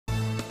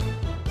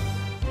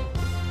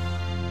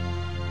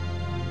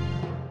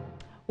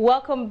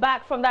Welcome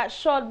back from that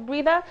short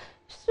breather.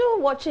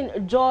 Still watching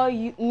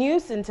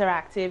JoyNews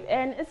Interactive,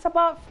 and it's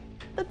about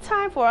the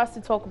time for us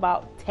to talk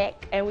about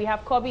tech. And we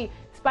have Kobe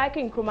Spiker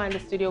Nkrumah in the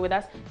studio with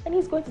us, and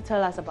he's going to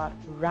tell us about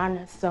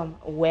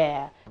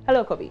ransomware.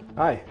 Hello, Kobe.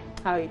 Hi.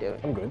 How are you doing?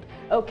 I'm good.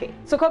 Okay,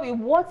 so Kobe,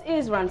 what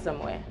is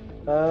ransomware?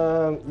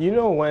 You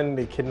know, when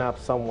they kidnap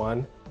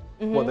someone,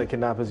 what the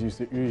kidnappers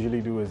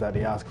usually do is that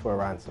they ask for a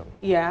ransom.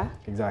 Yeah.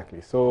 Exactly.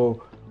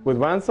 So with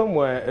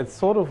ransomware, it's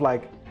sort of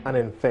like an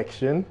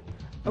infection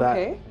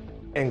that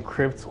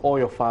encrypts all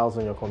your files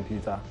on your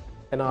computer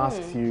and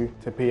asks you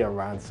to pay a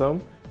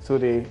ransom so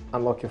they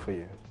unlock it for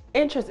you.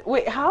 Interesting.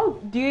 Wait, how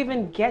do you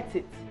even get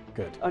it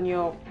on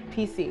your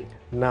PC?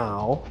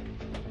 Now,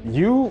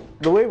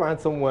 the way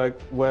ransomware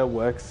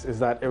works is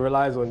that it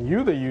relies on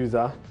you, the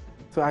user,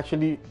 to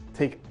actually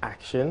take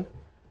action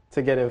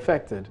to get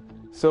infected.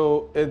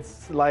 So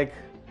it's like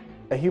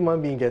a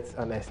human being gets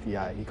an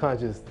STI. You can't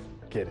just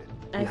get it.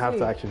 You have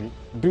to actually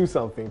do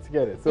something to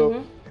get it.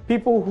 So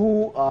people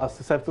who are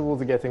susceptible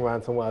to getting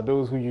ransomware are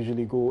those who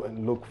usually go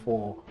and look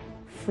for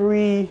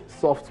free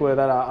software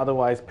that are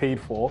otherwise paid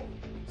for.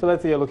 So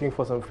let's say you're looking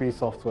for some free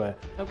software,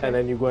 and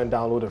then you go and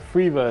download a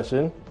free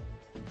version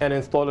and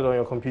install it on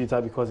your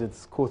computer because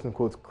it's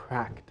quote-unquote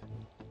cracked.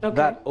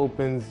 That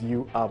opens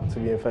you up to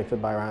be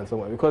infected by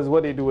ransomware, because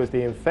what they do is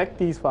they infect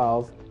these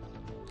files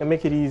and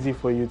make it easy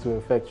for you to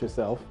infect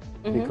yourself.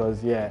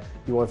 Because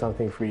you want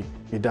something free,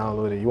 you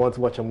download it. You want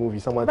to watch a movie,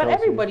 someone tells you.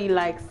 But everybody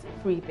likes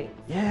free things.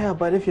 Yeah,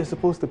 but if you're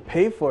supposed to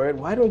pay for it,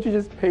 why don't you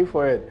just pay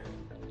for it?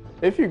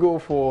 If you go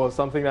for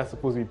something that's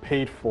supposed to be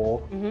paid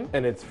for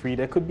and it's free,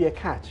 there could be a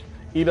catch.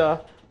 Either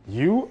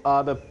you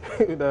are the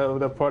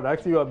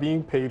product you are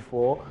being paid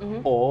for,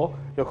 or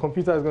your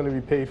computer is going to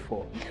be paid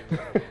for.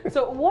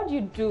 So what do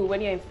you do when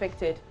you're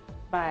infected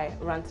by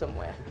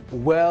ransomware?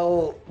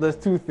 Well, there's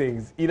two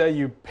things. Either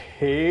you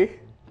pay,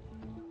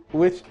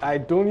 which I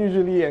don't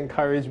usually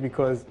encourage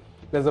because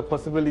there's a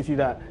possibility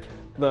that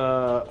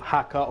the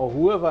hacker or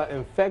whoever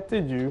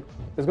infected you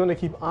is going to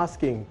keep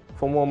asking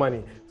for more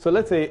money. So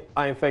let's say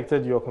I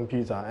infected your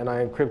computer and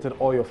I encrypted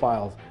all your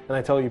files, and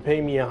I tell you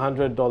pay me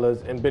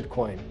 $100 in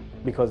Bitcoin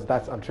because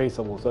that's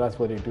untraceable, so that's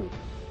what they do.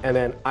 And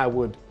then I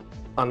would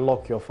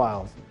unlock your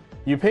files.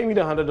 You pay me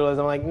the $100,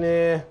 I'm like,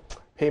 nah,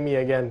 pay me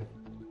again.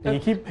 And you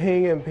keep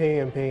paying and paying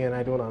and paying, and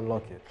I don't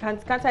unlock it.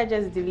 Can't I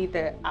just delete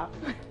the app?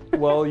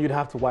 Well, you'd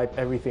have to wipe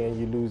everything and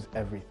you lose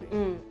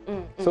everything.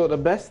 So the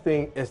best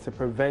thing is to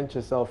prevent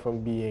yourself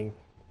from being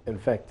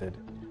infected.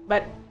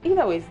 But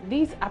either way,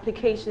 these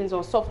applications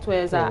or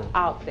softwares are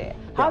out there.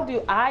 How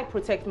do I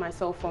protect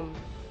myself from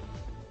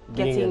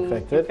getting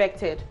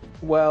infected?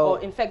 Well, or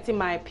infecting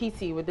my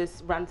PC with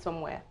this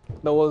ransomware?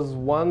 There was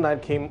one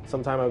that came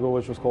some time ago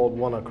which was called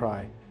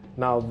WannaCry.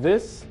 Now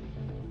this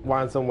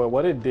ransomware,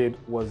 what it did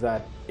was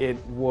that it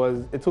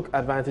took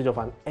advantage of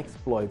an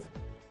exploit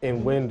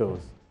in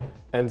Windows.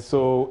 And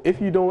so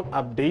if you don't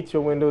update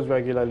your Windows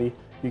regularly,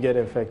 you get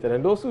infected.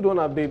 And those who don't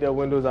update their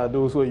Windows are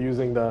those who are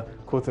using the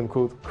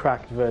quote-unquote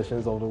cracked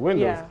versions of the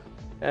Windows.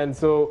 And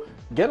so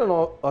get an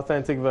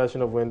authentic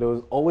version of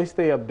Windows, always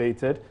stay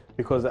updated,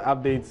 because the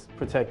updates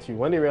protect you.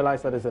 When they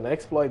realize that it's an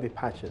exploit, they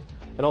patch it.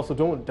 And also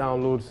don't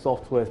download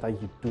softwares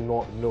that you do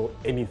not know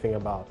anything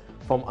about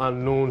from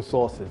unknown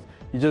sources.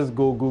 You just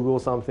go Google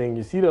something,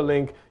 you see the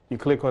link, you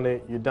click on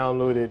it, you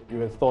download it,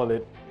 you install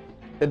it.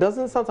 It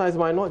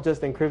might not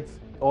just encrypt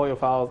all your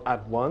files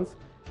at once.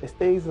 It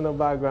stays in the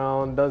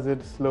background, does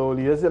it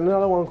slowly. There's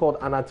another one called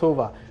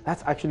Anatova.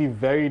 That's actually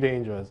very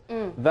dangerous.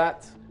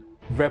 That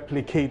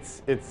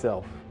replicates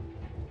itself.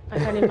 I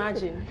can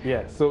imagine.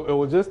 So it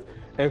will just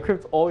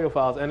encrypt all your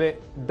files, and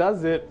it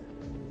does it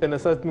in a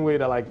certain way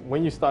that, like,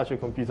 when you start your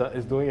computer,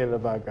 it's doing it in the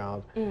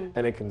background,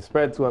 and it can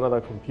spread to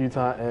another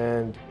computer,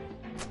 and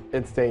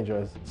it's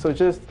dangerous. So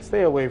just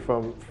stay away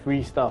from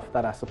free stuff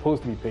that are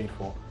supposed to be paid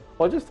for.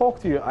 Or just talk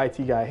to your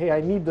IT guy. Hey,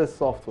 I need this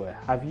software.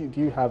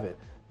 Do you have it?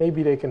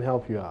 Maybe they can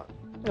help you out.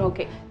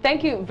 Okay.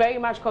 Thank you very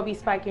much, Kobe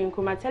Spiker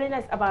Nkrumah, telling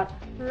us about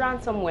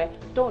ransomware.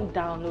 Don't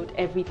download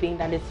everything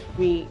that is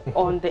free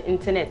on the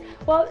internet.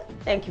 Well,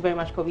 thank you very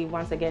much, Kobe,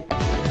 once again.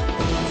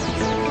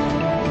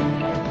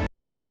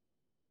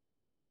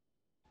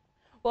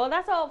 Well,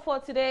 that's all for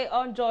today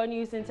on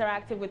JoyNews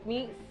Interactive with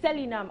me,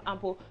 Selinam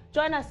Ampo.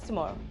 Join us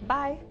tomorrow.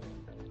 Bye.